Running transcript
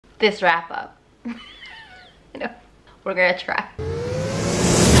this wrap up. You know, we're gonna try.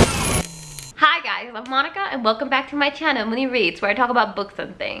 Hi guys, I'm Monica and welcome back to my channel, Mooni Reads, where I talk about books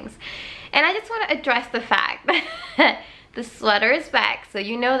and things. And I just want to address the fact that the sweater is back, so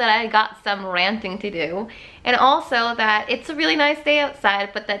you know that I got some ranting to do. And also that it's a really nice day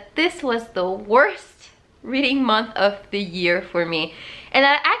outside, but that this was the worst reading month of the year for me. And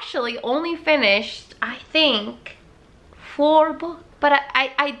I actually only finished, I think, 4 books. But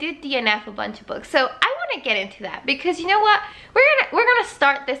I did DNF a bunch of books, so I want to get into that because you know what? We're gonna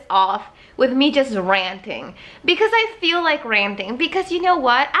start this off with me just ranting because I feel like ranting because you know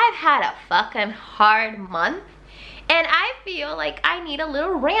what? I've had a fucking hard month and I feel like I need a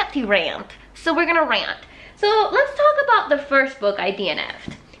little ranty rant. So we're gonna rant. So let's talk about the first book I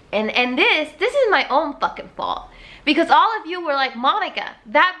DNF'd. And this is my own fucking fault because all of you were like, Monica,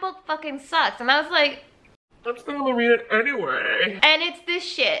 that book fucking sucks, and I was like, I'm still gonna read it anyway. And it's this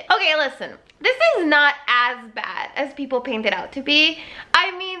shit. Okay, listen. This is not as bad as people paint it out to be.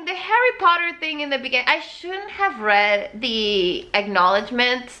 I mean, the Harry Potter thing in the beginning, I shouldn't have read the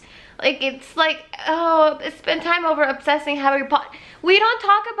acknowledgements. Like, it's like, oh, spend time over obsessing Harry Potter. We don't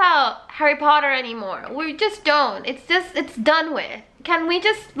talk about Harry Potter anymore. We just don't. It's done with. Can we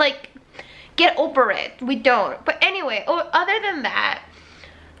just, like, get over it? We don't. But anyway, other than that,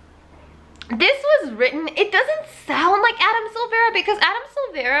 this was written, it doesn't sound like Adam Silvera because Adam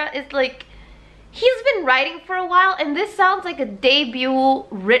Silvera is like, he's been writing for a while and this sounds like a debut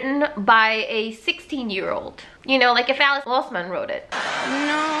written by a 16-year-old. You know, like if Alice Walsman wrote it.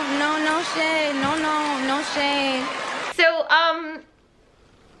 No shade, no shade. So,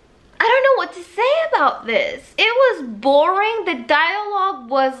 I don't know what to say about this. It was boring. The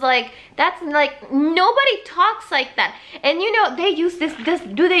dialogue was like, that's like, nobody talks like that. And you know, they use this,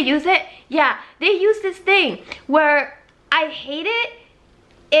 do they use it? Yeah, they use this thing where I hate it.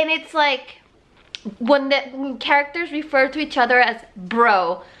 And it's like, when characters refer to each other as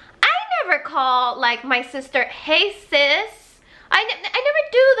bro. I never call like my sister, hey sis. I never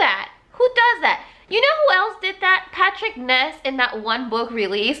do that. Who does that? You know who else did that? Patrick Ness in that one book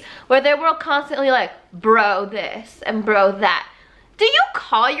release where they were constantly like, bro this and bro that. Do you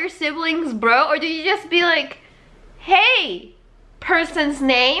call your siblings bro or do you just be like, hey, person's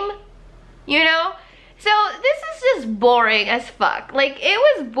name? You know? So this is just boring as fuck. Like, it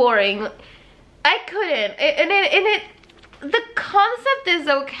was boring. I couldn't. The concept is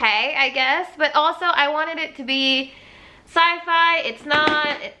okay, I guess, but also I wanted it to be sci-fi. It's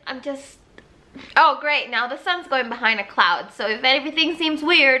not. I'm just... Oh great, now the sun's going behind a cloud, so if everything seems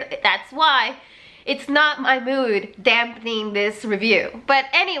weird, that's why. It's not my mood dampening this review. But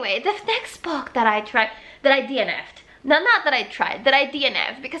anyway, the next book that I DNF'd. No, not that I tried, that I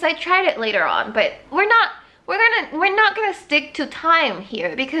DNF'd, because I tried it later on, but we're not gonna stick to time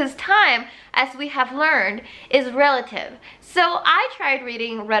here, because time, as we have learned, is relative. So I tried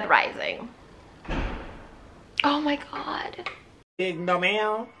reading Red Rising. Oh my god. No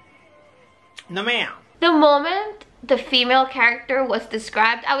ma'am. No ma'am. The moment the female character was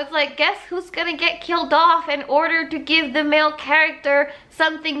described, I was like, guess who's gonna get killed off in order to give the male character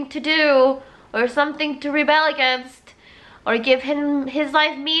something to do or something to rebel against or give him his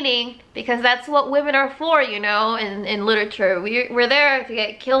life meaning, because that's what women are for, you know, in literature. We're there to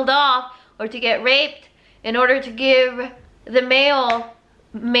get killed off or to get raped in order to give the male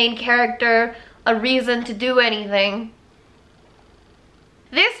main character a reason to do anything.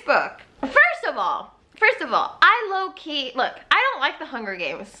 This book, First of all, I low-key, look, I don't like the Hunger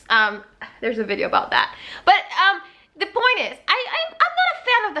Games. There's a video about that. But the point is, I'm not a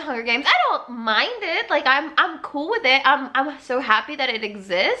fan of the Hunger Games. I don't mind it. Like, I'm cool with it. I'm so happy that it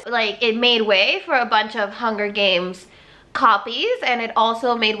exists. Like, it made way for a bunch of Hunger Games copies, and it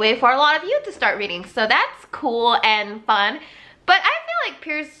also made way for a lot of you to start reading. So that's cool and fun. But I feel like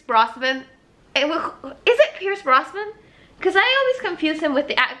Pierce Brosnan, is it Pierce Brosnan? Because I always confuse him with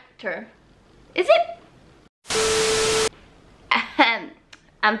the actor. Is it?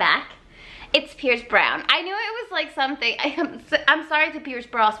 I'm back. It's Pierce Brown. I knew it was like something. I'm sorry to Pierce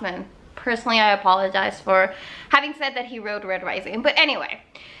Brosnan. Personally, I apologize for having said that he wrote Red Rising. But anyway,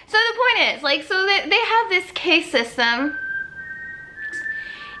 so the point is, like, so they have this case system.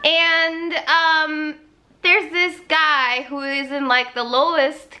 And there's this guy who is in like the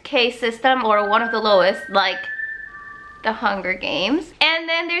lowest case system, or one of the lowest, like the Hunger Games. And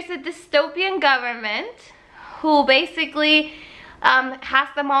then there's a dystopian government who basically has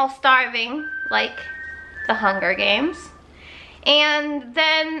them all starving, like the Hunger Games. And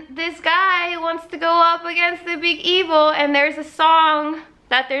then this guy wants to go up against the big evil, and there's a song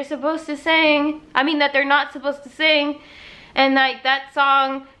that they're supposed to sing, that they're not supposed to sing, and like that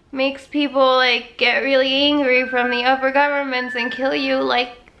song makes people like get really angry from the upper governments and kill you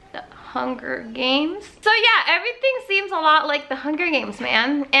like the Hunger Games. So yeah, everything seems a lot like the Hunger Games,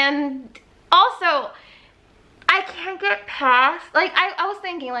 man. And also, I can't get past, like I was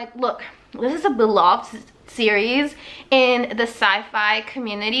thinking like, look, this is a beloved series in the sci-fi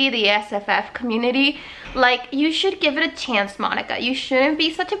community, the SFF community. Like, you should give it a chance, Monica. You shouldn't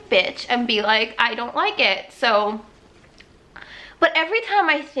be such a bitch and be like, I don't like it. So, but every time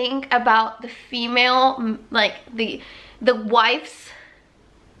I think about the female, like the wife's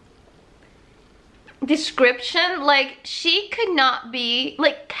description, like, she could not be,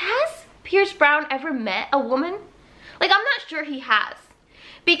 like, has Pierce Brown ever met a woman? Like, I'm not sure he has.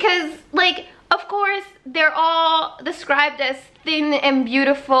 Because, like, of course, they're all described as thin and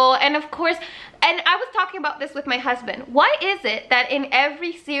beautiful, and of course, and I was talking about this with my husband. Why is it that in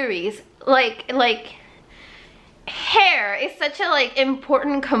every series, like hair is such a like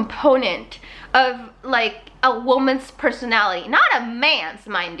important component of like a woman's personality? Not a man's,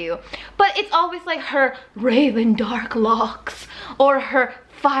 mind you, but it's always like her raven dark locks, or her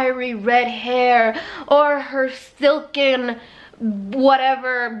fiery red hair, or her silken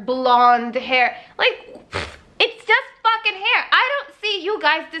whatever blonde hair. Like, it's just fucking hair. I don't see you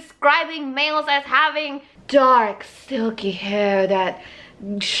guys describing males as having dark silky hair that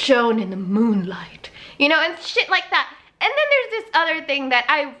shone in the moonlight, you know, and shit like that. And then there's this other thing that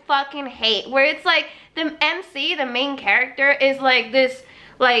I fucking hate, where it's like the MC, the main character, is like this,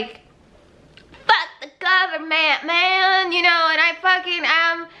 like, fuck the government, man, you know, and I fucking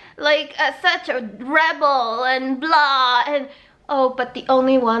am like such a rebel and blah, and oh, but the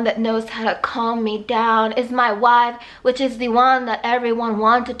only one that knows how to calm me down is my wife, which is the one that everyone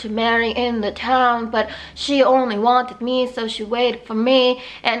wanted to marry in the town, but she only wanted me, so she waited for me.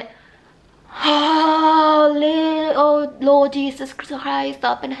 And oh Lord Jesus Christ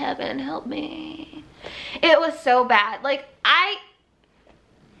up in heaven, help me. It was so bad. Like, I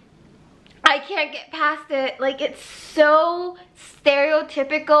can't get past it. Like, it's so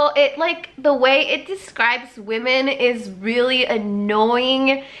stereotypical. It, like, the way it describes women is really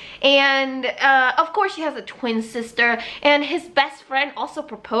annoying. And of course she has a twin sister, and his best friend also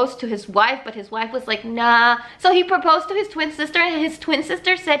proposed to his wife, but his wife was like, nah. So he proposed to his twin sister, and his twin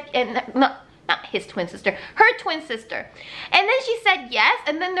sister said, and not his twin sister, her twin sister, and then she said yes,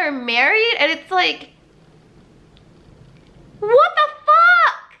 and then they're married, and it's like, what the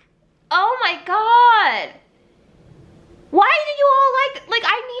fuck? Oh my god. Why do you all like,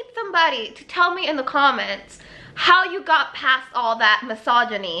 I need somebody to tell me in the comments how you got past all that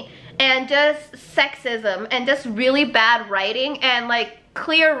misogyny and just sexism and just really bad writing and like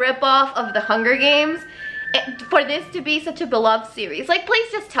clear ripoff of the Hunger Games for this to be such a beloved series. Like,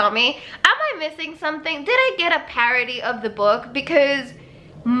 please just tell me, am I missing something? Did I get a parody of the book? Because,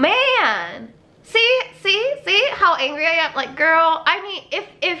 man, see how angry I am? Like, girl, I mean, if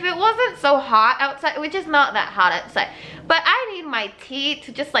it wasn't so hot outside, which is not that hot outside, but I need my tea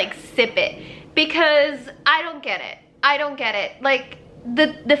to just like sip it, because I don't get it. I don't get it. Like,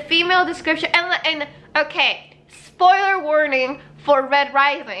 the female description, and okay, spoiler warning for Red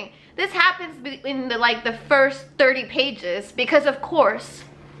Rising. This happens in the first 30 pages, because of course,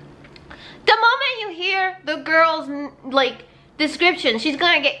 the moment you hear the girl's like description, she's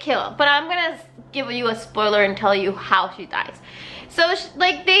gonna get killed. But I'm gonna give you a spoiler and tell you how she dies. So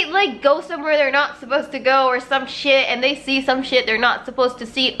like, they like go somewhere they're not supposed to go or some shit, and they see some shit they're not supposed to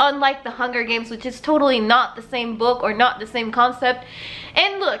see, unlike the Hunger Games, which is totally not the same book or not the same concept.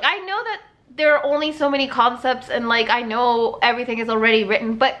 And look, I know that there are only so many concepts, and like, I know everything is already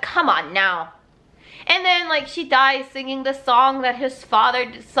written, but come on now. And then like, she dies singing the song that his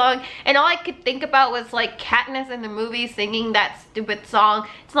father sung, and all I could think about was like Katniss in the movie singing that stupid song.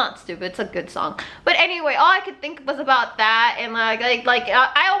 It's not stupid, it's a good song. But anyway, all I could think was about that, and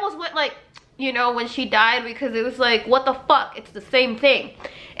I almost went like, you know, when she died, because it was like, what the fuck, it's the same thing.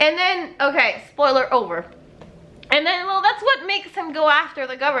 And then, okay, spoiler over. And then, well, that's what makes him go after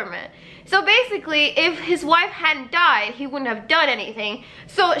the government. So basically, if his wife hadn't died, he wouldn't have done anything.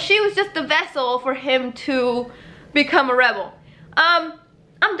 So she was just the vessel for him to become a rebel. I'm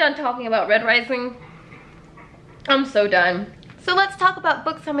done talking about Red Rising. I'm so done. So let's talk about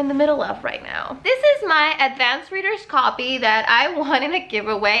books I'm in the middle of right now. This is my advanced reader's copy that I won in a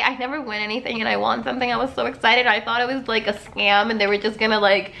giveaway. I never win anything and I won something. I was so excited. I thought it was like a scam and they were just gonna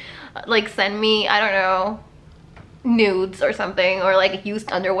like send me, I don't know, nudes or something, or like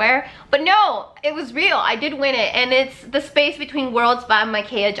used underwear. But no, it was real. I did win it, and it's The Space Between Worlds by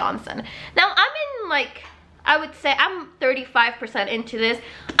Micaish Johnson. Now I'm in like, I would say I'm 35% into this.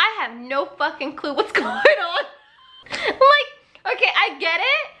 I have no fucking clue what's going on. Like, okay, I get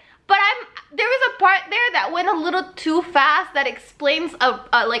it. a little too fast that explains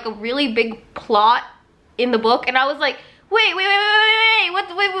like a really big plot in the book, and I was like, wait, what,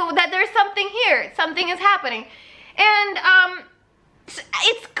 that there's something here, something is happening. And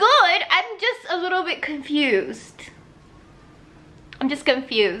it's good, I'm just a little bit confused. I'm just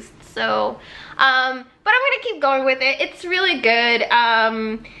confused. So but I'm gonna keep going with it. It's really good.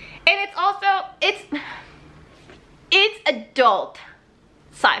 And it's also, it's adult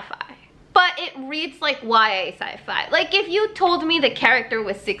sci-fi, but it reads like YA sci-fi. Like if you told me the character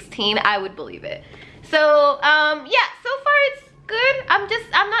was 16, I would believe it. So yeah, so far it's good.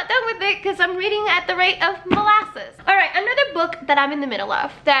 I'm not done with it because I'm reading at the rate of molasses. All right, another book that I'm in the middle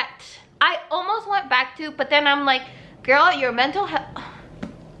of that I almost went back to, but then I'm like, girl, your mental health,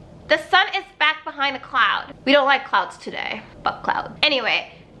 the sun is back behind a cloud. We don't like clouds today, but cloud.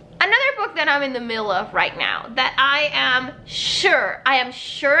 Anyway, another book that I'm in the middle of right now that I am sure and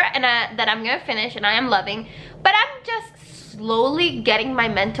that I'm gonna finish and I am loving, but I'm just slowly getting my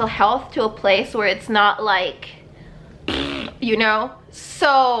mental health to a place where it's not like, you know.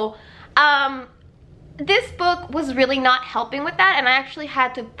 So this book was really not helping with that, and I actually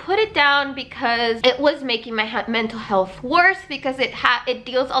had to put it down because it was making my mental health worse, because it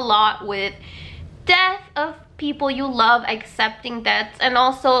deals a lot with death of people you love, accepting deaths, and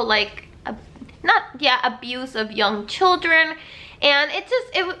also like abuse of young children. And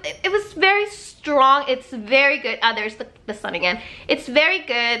it was very strong. It's very good. There's the sun again. It's very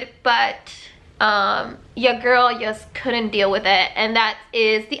good, but your girl just couldn't deal with it, and that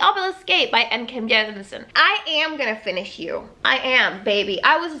is The Obelisk by Jemisin. I am gonna finish you. I am, baby.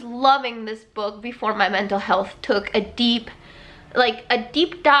 I was loving this book before my mental health took a deep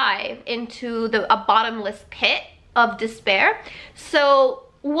dive into a bottomless pit of despair. So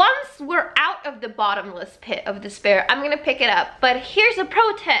once we're out of the bottomless pit of despair, I'm gonna pick it up. But here's a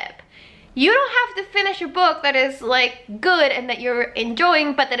pro tip. You don't have to finish a book that is like good and that you're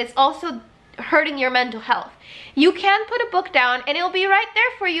enjoying, but that it's also hurting your mental health. You can put a book down and it'll be right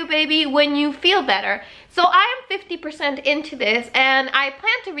there for you, baby, when you feel better. So I am 50% into this, and I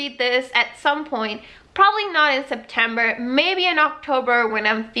plan to read this at some point, probably not in September, maybe in October when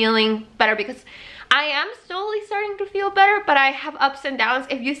I'm feeling better, because I am slowly starting to feel better, but I have ups and downs.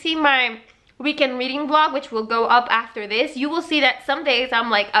 If you see my weekend reading vlog, which will go up after this, you will see that some days I'm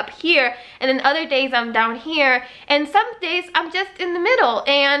like up here, and then other days I'm down here, and some days I'm just in the middle,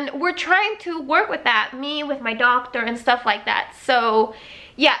 and we're trying to work with that, me with my doctor and stuff like that. So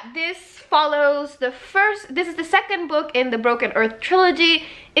yeah, this follows this is the second book in the Broken Earth trilogy.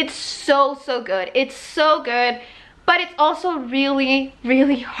 It's so good. It's so good, but it's also really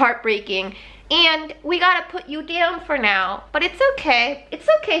heartbreaking. And we gotta put you down for now, but it's okay. It's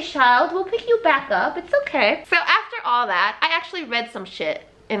okay, child. We'll pick you back up. It's okay. So after all that, I actually read some shit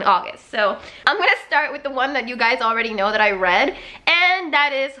in August. So I'm gonna start with the one that you guys already know that I read, and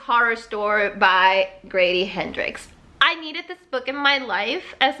that is Horrostor by Grady Hendrix. I needed this book in my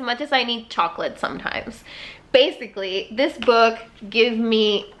life as much as I need chocolate sometimes. Basically, this book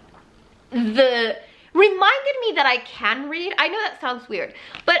reminded me that I can read. I know that sounds weird,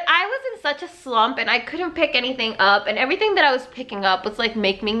 but I was in such a slump and I couldn't pick anything up, and everything that I was picking up was like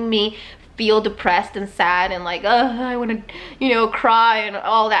making me feel depressed and sad and like, I want to, you know, cry and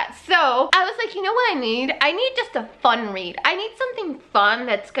all that. So I was like, you know what I need? I need just a fun read. I need something fun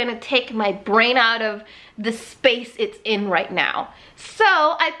that's gonna take my brain out of the space it's in right now. So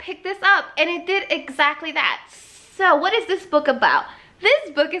I picked this up and it did exactly that. So what is this book about?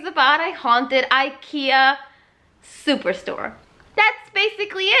 This book is about a haunted IKEA superstore. That's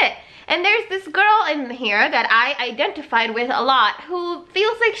basically it. And there's this girl in here that I identified with a lot who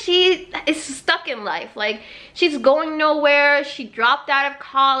feels like she is stuck in life. Like, she's going nowhere. She dropped out of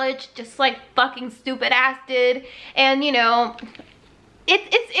college just like fucking stupid ass did. And you know,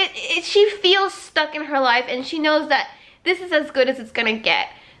 she feels stuck in her life, and she knows that this is as good as it's gonna get.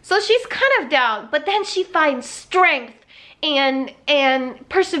 So she's kind of down, but then she finds strength and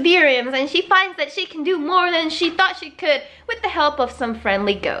perseverance, and she finds that she can do more than she thought she could with the help of some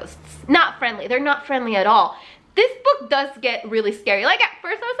friendly ghosts. Not friendly, they're not friendly at all. This book does get really scary. Like, at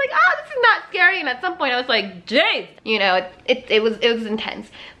first I was like, oh, this is not scary, and at some point I was like, jeez, you know, it was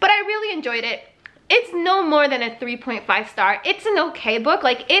intense. But I really enjoyed it. It's no more than a 3.5 star. It's an okay book.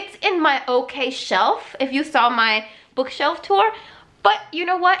 Like, it's in my okay shelf if you saw my bookshelf tour. But you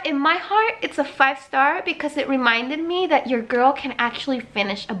know what? In my heart, it's a 5 star because it reminded me that your girl can actually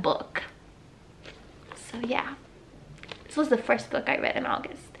finish a book. So yeah, this was the first book I read in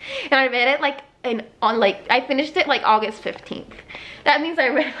August. And I read it like I finished it like August 15th. That means I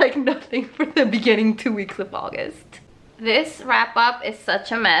read like nothing for the beginning 2 weeks of August. this wrap up is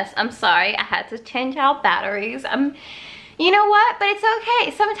such a mess. I'm sorry, I had to change out batteries. You know what, but it's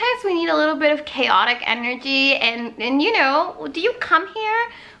okay. Sometimes we need a little bit of chaotic energy, and you know, do you come here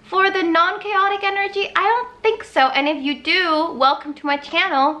for the non-chaotic energy? I don't think so, and if you do, welcome to my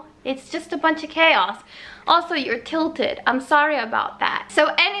channel. It's just a bunch of chaos. Also, you're tilted. I'm sorry about that.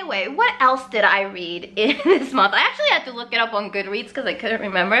 So anyway, what else did I read in this month? I actually had to look it up on Goodreads because I couldn't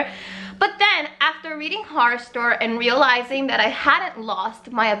remember. But then, after reading Horrostor and realizing that I hadn't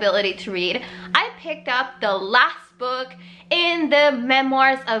lost my ability to read, I picked up the last book in the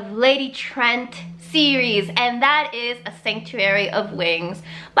Memoirs of Lady Trent series, and that is A Sanctuary of Wings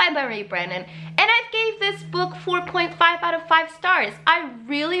by Brennan. And I gave this book 4.5 out of 5 stars. I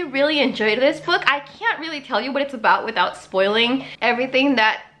really enjoyed this book. I can't really tell you what it's about without spoiling everything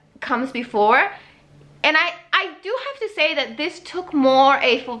that comes before. And I do have to say that this took more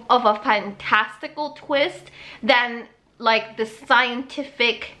of a fantastical twist than like the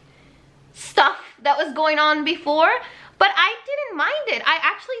scientific stuff that was going on before. But I didn't mind it. I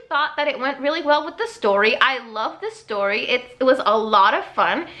actually thought that it went really well with the story. I love the story. It was a lot of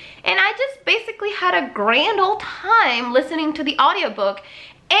fun. And I just basically had a grand old time listening to the audiobook.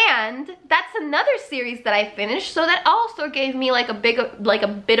 And that's another series that I finished. So that also gave me like a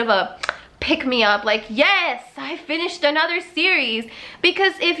bit of a pick me up, like, yes, I finished another series.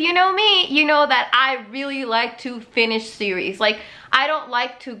 Because if you know me, you know that I really like to finish series. Like, I don't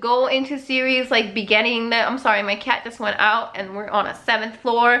like to go into series like beginning the, I'm sorry, my cat just went out and we're on a 7th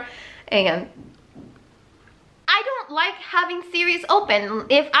floor, and I don't like having series open.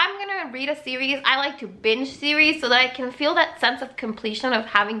 If I'm gonna read a series, I like to binge series so that I can feel that sense of completion of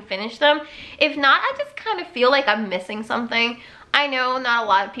having finished them. If not, I just kind of feel like I'm missing something. I know not a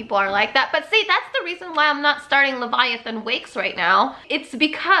lot of people are like that, but see, that's the reason why I'm not starting Leviathan Wakes right now. It's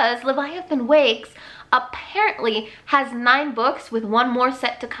because Leviathan Wakes apparently has 9 books with 1 more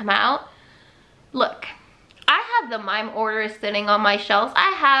set to come out. Look, I have the Mime Order sitting on my shelves.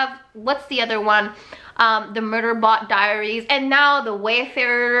 I have, what's the other one? The Murderbot Diaries, and now the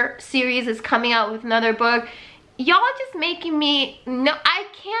Wayfarer series is coming out with another book. Y'all just making me, no, I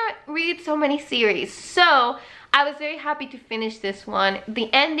can't read so many series. So I was very happy to finish this one. The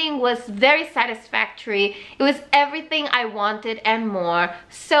ending was very satisfactory. It was everything I wanted and more.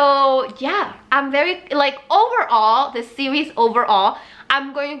 So yeah, I'm very, like, overall, the series overall,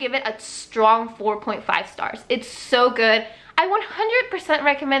 I'm going to give it a strong 4.5 stars. It's so good. I 100%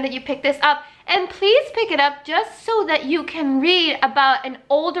 recommend that you pick this up. And please pick it up just so that you can read about an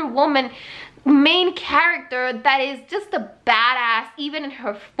older woman main character that is just a badass even in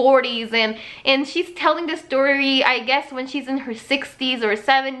her 40s, and she's telling the story, I guess, when she's in her 60s or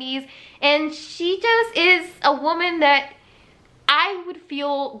 70s, and she just is a woman that I would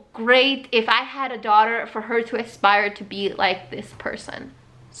feel great if I had a daughter for her to aspire to be like this person.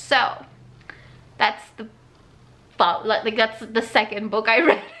 So that's the like that's the second book I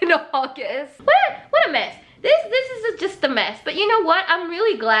read in August. What a mess. This is just a mess, but you know what? I'm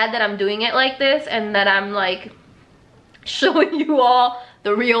really glad that I'm doing it like this and that I'm like showing you all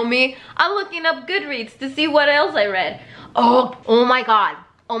the real me. I'm looking up Goodreads to see what else I read. Oh my god.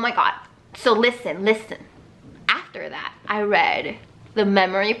 Oh my god. So listen. After that, I read The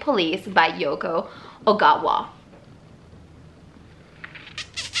Memory Police by Yoko Ogawa.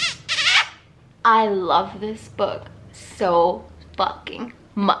 I love this book so fucking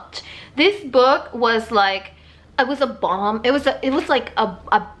much. This book was like, it was a bomb. It was like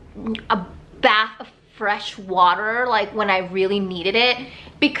a bath of fresh water, like when I really needed it,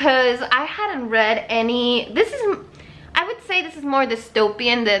 because I hadn't read any, I would say this is more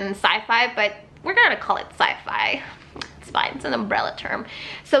dystopian than sci-fi, but we're gonna call it sci-fi. It's fine, it's an umbrella term.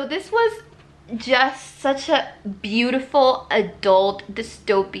 So this was just such a beautiful adult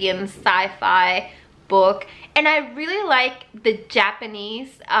dystopian sci-fi book, and I really like the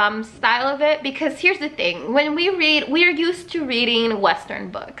Japanese style of it, because here's the thing, when we read, we are used to reading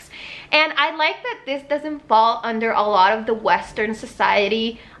Western books, and I like that this doesn't fall under a lot of the Western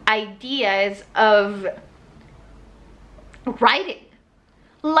society ideas of writing.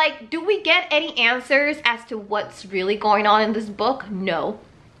 Like, do we get any answers as to what's really going on in this book? No.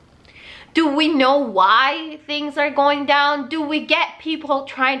 Do we know why things are going down? Do we get people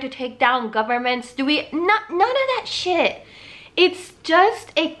trying to take down governments? Do we? None of that shit. It's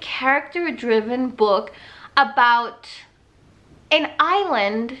just a character-driven book about an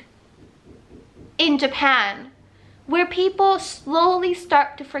island in Japan where people slowly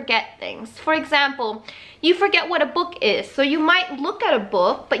start to forget things. For example, you forget what a book is. So you might look at a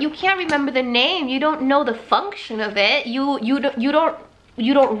book, but you can't remember the name. You don't know the function of it. You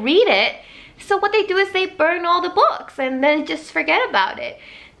don't read it. So what they do is they burn all the books and then just forget about it.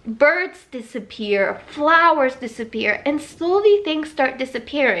 Birds disappear, flowers disappear, and slowly things start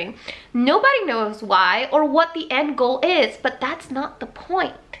disappearing. Nobody knows why or what the end goal is, but that's not the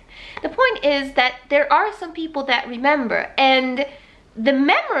point. The point is that there are some people that remember, and the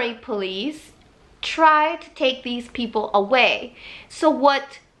memory police try to take these people away. So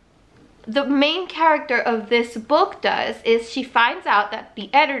what the main character of this book does is she finds out that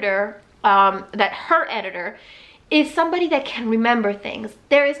the editor, that her editor, is somebody that can remember things.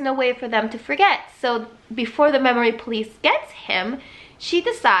 There is no way for them to forget. So before the memory police gets him, she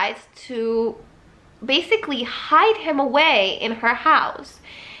decides to basically hide him away in her house.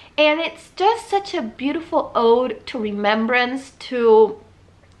 And it's just such a beautiful ode to remembrance, to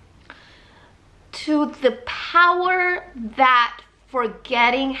the power that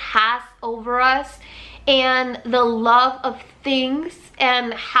forgetting has over us, and the love of things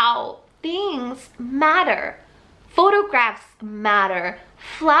and how things matter. Photographs matter,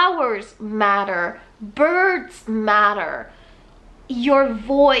 flowers matter, birds matter, your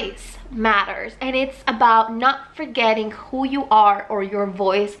voice matters, and it's about not forgetting who you are or your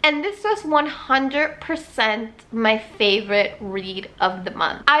voice. And this was 100% my favorite read of the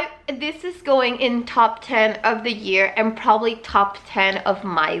month. This is going in top 10 of the year and probably top 10 of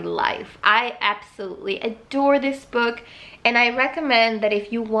my life. I absolutely adore this book, and I recommend that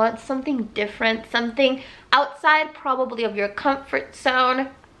if you want something different, something outside probably of your comfort zone,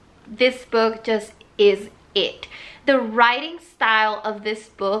 this book just is it. The writing style of this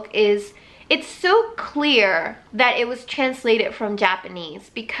book is, it's so clear that it was translated from Japanese,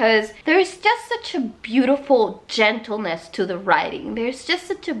 because there's just such a beautiful gentleness to the writing. There's just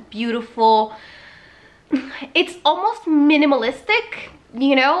such a beautiful, it's almost minimalistic,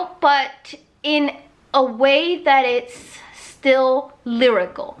 you know, but in a way that it's still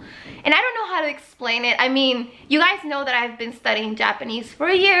lyrical. And I don't know how to explain it. I mean, you guys know that I've been studying Japanese for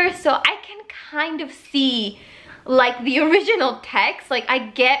a year, so I can kind of see like the original text. Like, I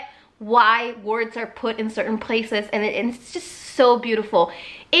get why words are put in certain places, and it's just so beautiful.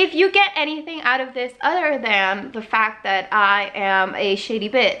 If you get anything out of this other than the fact that I am a shady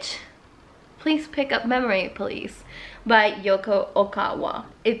bitch, please pick up Memory Police by Yoko Ogawa.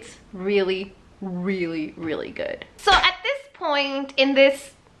 It's really, really, really good. So at this point in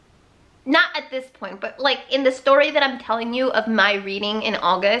this, not at this point, but like in the story that I'm telling you of my reading in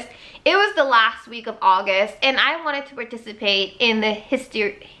August, it was the last week of August, and I wanted to participate in the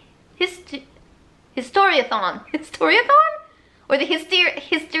Historiathon or the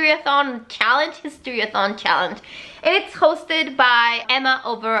Historiathon challenge, and it's hosted by Emma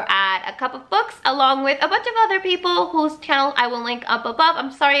over at A Cup of Books, along with a bunch of other people whose channel I will link up above.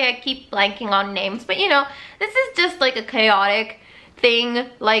 I'm sorry I keep blanking on names, but you know, this is just like a chaotic thing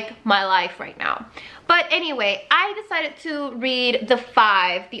like my life right now. But anyway, I decided to read The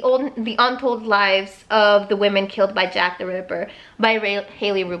Untold Lives of the Women Killed by Jack the Ripper by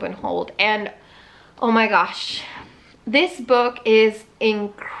Hallie Rubenhold. And oh my gosh, this book is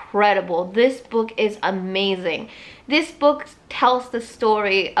incredible. This book is amazing. This book tells the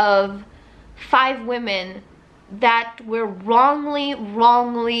story of 5 women that were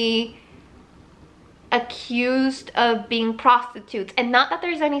wrongly accused of being prostitutes. And not that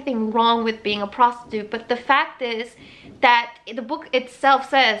there's anything wrong with being a prostitute, but the fact is that the book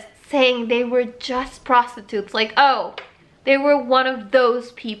itself saying they were just prostitutes, like, oh, they were one of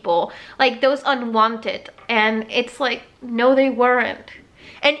those people, like those unwanted. And it's like, no, they weren't.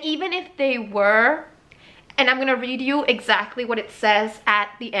 And even if they were, and I'm gonna read you exactly what it says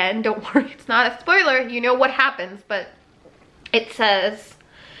at the end, don't worry, it's not a spoiler, you know what happens, but it says,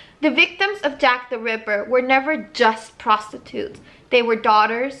 the victims of Jack the Ripper were never just prostitutes. They were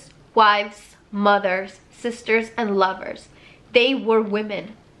daughters, wives, mothers, sisters, and lovers. They were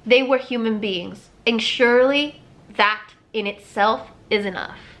women. They were human beings. And surely that in itself is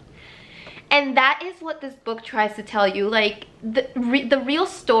enough. And that is what this book tries to tell you. Like, the real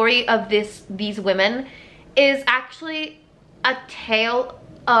story of these women is actually a tale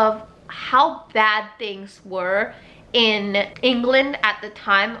of how bad things were in England at the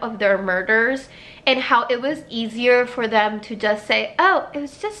time of their murders, and how it was easier for them to just say, oh, it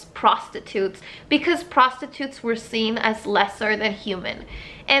was just prostitutes, because prostitutes were seen as lesser than human.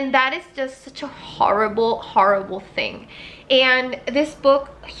 And that is just such a horrible, horrible thing. And this book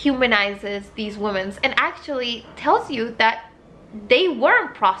humanizes these women and actually tells you that they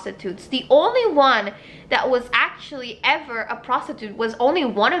weren't prostitutes. The only one that was actually ever a prostitute was only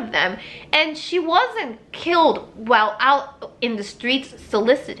one of them, and she wasn't killed while out in the streets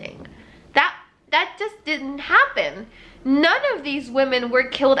soliciting. That just didn't happen. none of these women were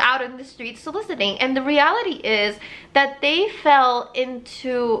killed out in the streets soliciting. And the reality is that they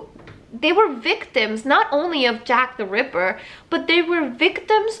were victims not only of Jack the Ripper, but they were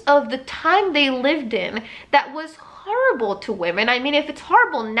victims of the time they lived in that was horrible to women. I mean, if it's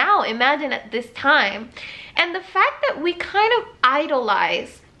horrible now, imagine at this time. And the fact that we kind of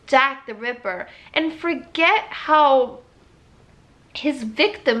idolize Jack the Ripper and forget how his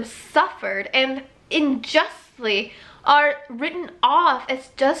victims suffered and unjustly are written off as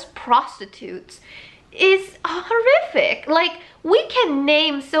just prostitutes is horrific. Like, we can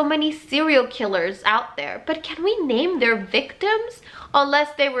name so many serial killers out there, but can we name their victims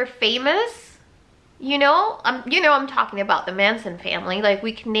unless they were famous? You know, I'm talking about the Manson family. Like,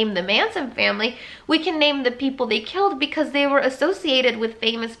 we can name the Manson family. We can name the people they killed because they were associated with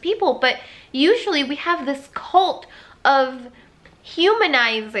famous people. But usually we have this cult of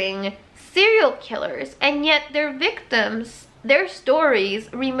humanizing serial killers, and yet their victims, their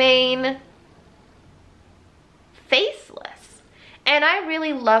stories remain faceless. And I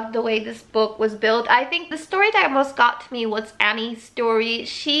really loved the way this book was built. I think the story that most got to me was Annie's story.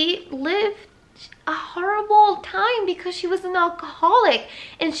 She lived a horrible time because she was an alcoholic,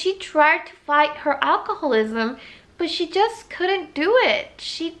 and she tried to fight her alcoholism, but she just couldn't do it.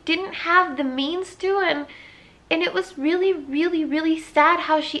 She didn't have the means to, and it was really, really, really sad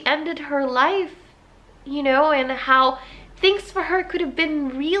how she ended her life, you know, and how things for her could have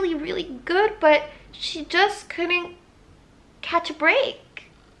been really, really good, but she just couldn't catch a break.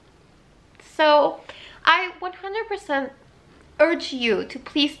 So I 100% urge you to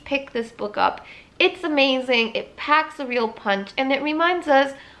please pick this book up. It's amazing, it packs a real punch, and it reminds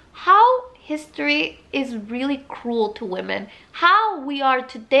us how history is really cruel to women, how we are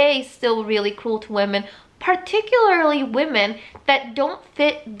today still really cruel to women, particularly women that don't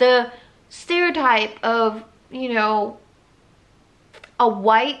fit the stereotype of, you know, a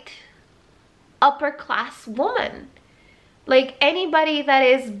white upper class woman. Like, anybody that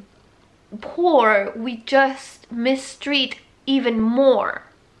is poor, we just mistreat even more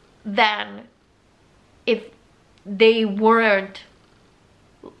than if they weren't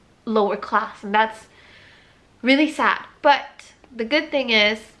lower class, and that's really sad. But the good thing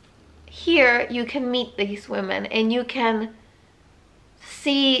is, here you can meet these women and you can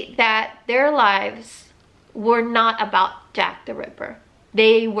see that their lives were not about Jack the Ripper.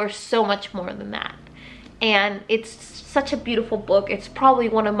 They were so much more than that. And it's such a beautiful book. It's probably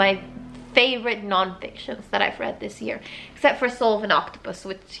one of my favorite non-fictions that I've read this year, except for Soul of an Octopus,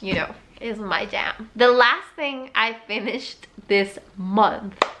 which, you know, is my jam. The last thing I finished this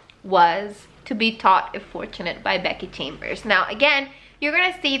month was To Be Taught If Fortunate by Becky Chambers. Now, again, you're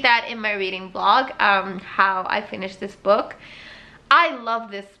gonna see that in my reading vlog, how I finished this book. I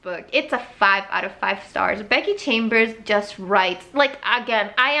love this book. It's a 5 out of 5 stars. Becky Chambers just writes, like,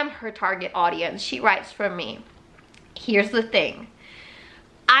 again, I am her target audience. She writes for me. Here's the thing.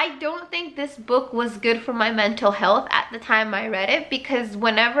 I don't think this book was good for my mental health at the time I read it, because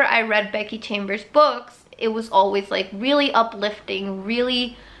whenever I read Becky Chambers books, it was always like really uplifting,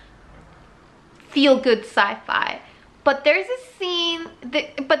 really feel-good sci-fi. But there's a scene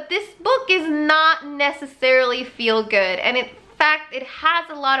but this book is not necessarily feel-good, and in fact it has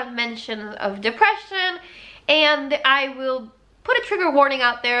a lot of mentions of depression, and I will put a trigger warning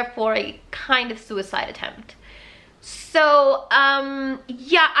out there for a kind of suicide attempt. So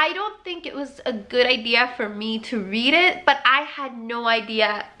yeah, I don't think it was a good idea for me to read it, but I had no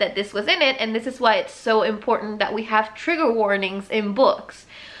idea that this was in it, and this is why it's so important that we have trigger warnings in books.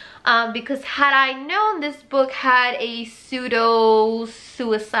 Because had I known this book had a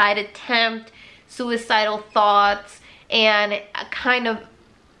pseudo-suicide attempt, suicidal thoughts, and a kind of,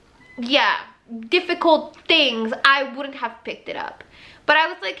 yeah, difficult things, I wouldn't have picked it up. But I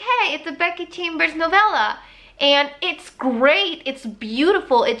was like, hey, it's a Becky Chambers novella, and it's great, it's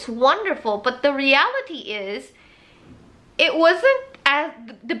beautiful, it's wonderful, but the reality is, it wasn't as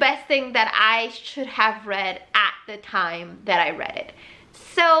the best thing that I should have read at the time that I read it.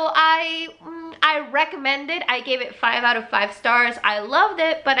 So I recommend it. I gave it 5 out of 5 stars. I loved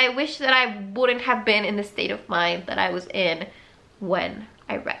it, but I wish that I wouldn't have been in the state of mind that I was in when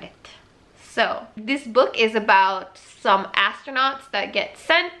I read it. So this book is about some astronauts that get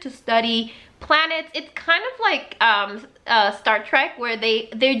sent to study planets. It's kind of like Star Trek, where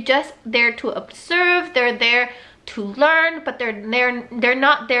they're just there to observe, they're there to learn, but they're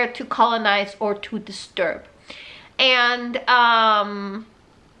not there to colonize or to disturb. And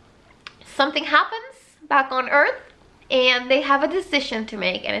something happens back on Earth, and they have a decision to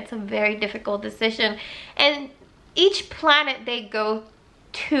make, and it's a very difficult decision. And each planet they go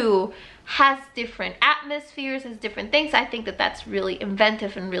to has different atmospheres, has different things. I think that that's really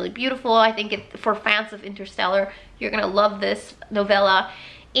inventive and really beautiful. I think for fans of Interstellar, you're gonna love this novella.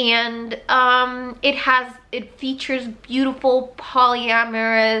 And it features beautiful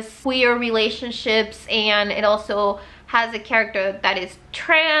polyamorous queer relationships, and it also has a character that is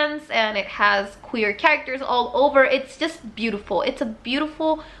trans, and it has queer characters all over. It's just beautiful. It's a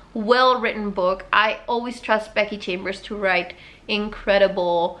beautiful, well-written book. I always trust Becky Chambers to write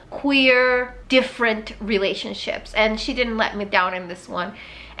incredible, queer, different relationships, and she didn't let me down in this one.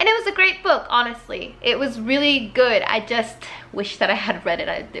 And it was a great book, honestly. It was really good. I just wish that I had read it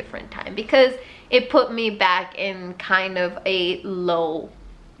at a different time, because it put me back in kind of a low,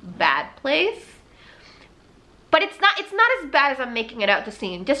 bad place. But it's not as bad as I'm making it out to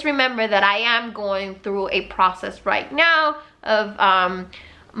seem. Just remember that I am going through a process right now of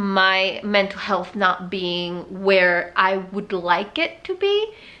my mental health not being where I would like it to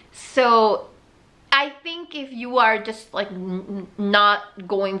be. So I think if you are just like not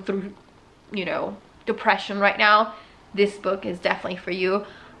going through, you know, depression right now, this book is definitely for you.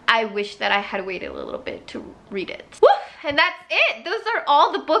 I wish that I had waited a little bit to read it. Woof! And that's it. Those are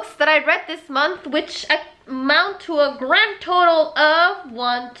all the books that I read this month, which amount to a grand total of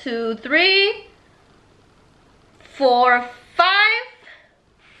 1, 2, 3, 4, 5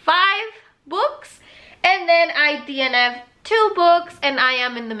 books. And then I DNF 2 books, and I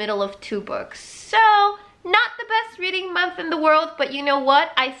am in the middle of 2 books. So not the best reading month in the world, but you know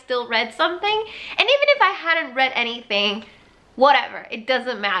what? I still read something. And even if I hadn't read anything, whatever, it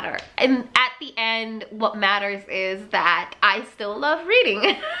doesn't matter. And at the end, what matters is that I still love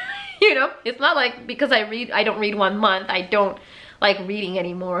reading. You know, it's not like because I don't read 1 month, I don't like reading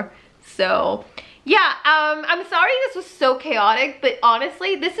anymore. So yeah, I'm sorry this was so chaotic, but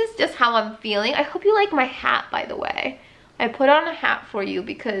honestly, this is just how I'm feeling. I hope you like my hat, by the way. I put on a hat for you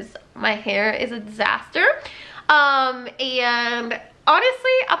because my hair is a disaster. And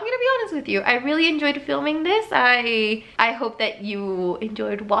honestly, I'm gonna be honest with you, I really enjoyed filming this. I hope that you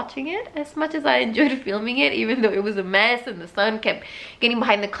enjoyed watching it as much as I enjoyed filming it, even though it was a mess and the sun kept getting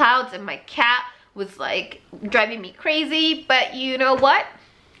behind the clouds and my cat was like driving me crazy. But you know what?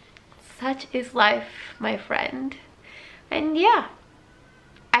 Such is life, my friend. And yeah,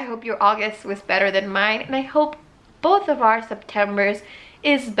 I hope your August was better than mine, and I hope both of our Septembers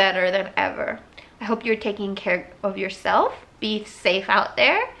is better than ever. I hope you're taking care of yourself. Be safe out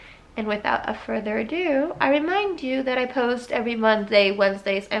there. And without a further ado, I remind you that I post every Monday,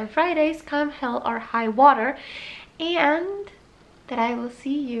 Wednesdays, and Fridays, come hell or high water, and that I will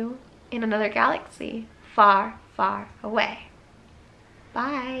see you in another galaxy far, far away.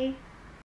 Bye.